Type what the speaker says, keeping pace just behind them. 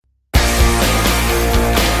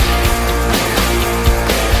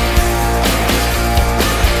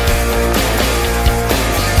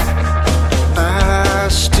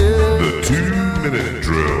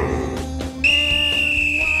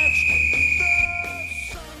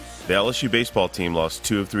The LSU baseball team lost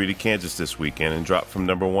 2 of 3 to Kansas this weekend and dropped from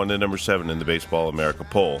number 1 to number 7 in the Baseball America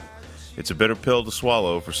poll. It's a bitter pill to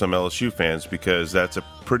swallow for some LSU fans because that's a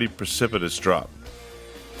pretty precipitous drop.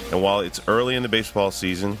 And while it's early in the baseball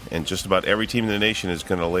season and just about every team in the nation is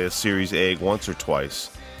going to lay a series egg once or twice,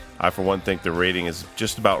 I for one think the rating is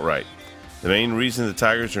just about right. The main reason the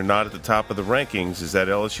Tigers are not at the top of the rankings is that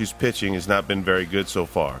LSU's pitching has not been very good so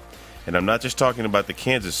far. And I'm not just talking about the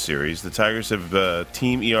Kansas series. The Tigers have a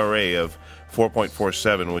team ERA of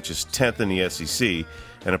 4.47, which is 10th in the SEC,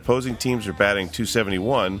 and opposing teams are batting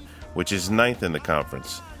 .271, which is 9th in the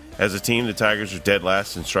conference. As a team, the Tigers are dead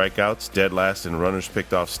last in strikeouts, dead last in runners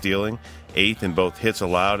picked off stealing, 8th in both hits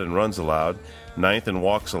allowed and runs allowed, 9th in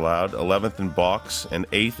walks allowed, 11th in balks, and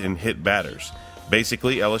 8th in hit batters.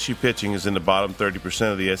 Basically, LSU pitching is in the bottom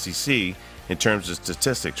 30% of the SEC in terms of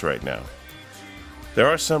statistics right now. There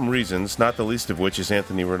are some reasons, not the least of which is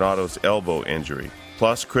Anthony Renado's elbow injury.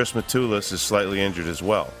 Plus, Chris Matulis is slightly injured as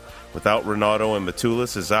well. Without Renado and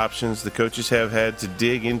Matulis as options, the coaches have had to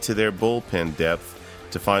dig into their bullpen depth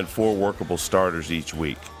to find 4 workable starters each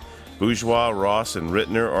week. Bourgeois, Ross, and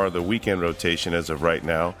Rittner are the weekend rotation as of right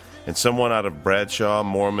now, and someone out of Bradshaw,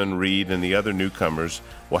 Mormon, Reed, and the other newcomers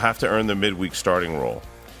will have to earn the midweek starting role.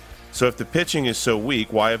 So if the pitching is so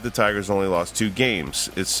weak, why have the Tigers only lost 2 games?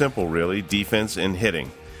 It's simple, really, defense and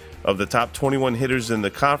hitting. Of the top 21 hitters in the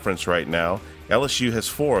conference right now, LSU has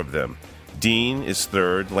 4 of them. Dean is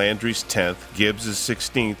 3rd, Landry's 10th, Gibbs is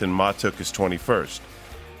 16th, and Matuk is 21st.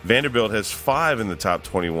 Vanderbilt has 5 in the top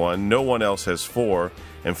 21, no one else has 4,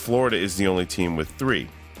 and Florida is the only team with 3.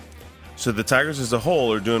 So the Tigers as a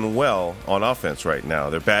whole are doing well on offense right now.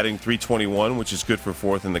 They're batting .321, which is good for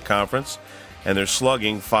 4th in the conference, and they're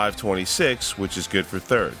slugging .526, which is good for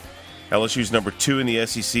 3rd. LSU's number 2 in the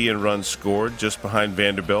SEC in runs scored, just behind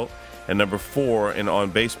Vanderbilt, and number 4 in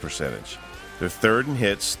on-base percentage. They're 3rd in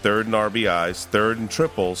hits, 3rd in RBIs, 3rd in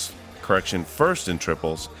triples, 1st in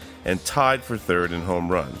triples, and tied for 3rd in home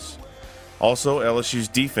runs. Also, LSU's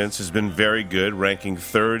defense has been very good, ranking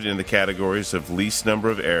 3rd in the categories of least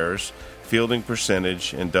number of errors, fielding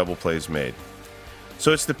percentage, and double plays made.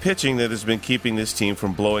 So it's the pitching that has been keeping this team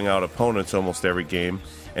from blowing out opponents almost every game,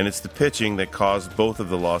 and it's the pitching that caused both of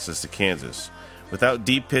the losses to Kansas. Without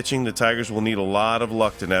deep pitching, the Tigers will need a lot of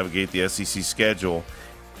luck to navigate the SEC schedule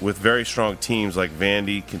with very strong teams like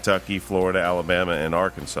Vandy, Kentucky, Florida, Alabama, and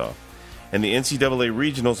Arkansas. And the NCAA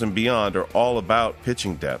regionals and beyond are all about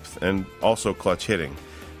pitching depth and also clutch hitting.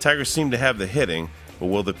 Tigers seem to have the hitting, but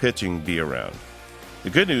will the pitching be around? The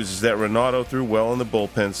good news is that Renado threw well in the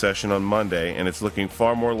bullpen session on Monday, and it's looking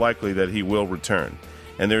far more likely that he will return.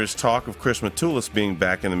 And there is talk of Chris Matulis being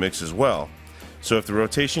back in the mix as well. So if the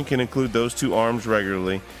rotation can include those 2 arms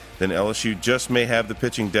regularly, then LSU just may have the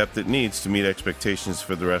pitching depth it needs to meet expectations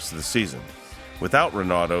for the rest of the season. Without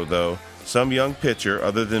Renado, though, some young pitcher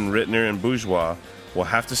other than Rittner and Bourgeois will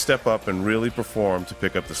have to step up and really perform to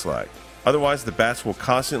pick up the slack. Otherwise, the Bats will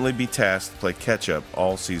constantly be tasked to play catch-up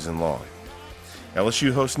all season long.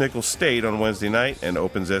 LSU hosts Nicholls State on Wednesday night and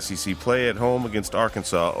opens SEC play at home against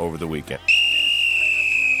Arkansas over the weekend.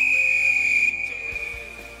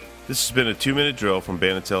 This has been a 2-minute drill from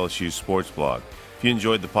Bandits LSU Sports Blog. If you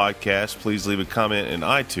enjoyed the podcast, please leave a comment in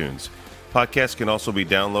iTunes. Podcasts can also be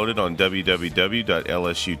downloaded on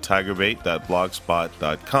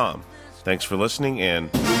www.lsutigerbait.blogspot.com. Thanks for listening,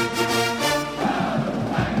 and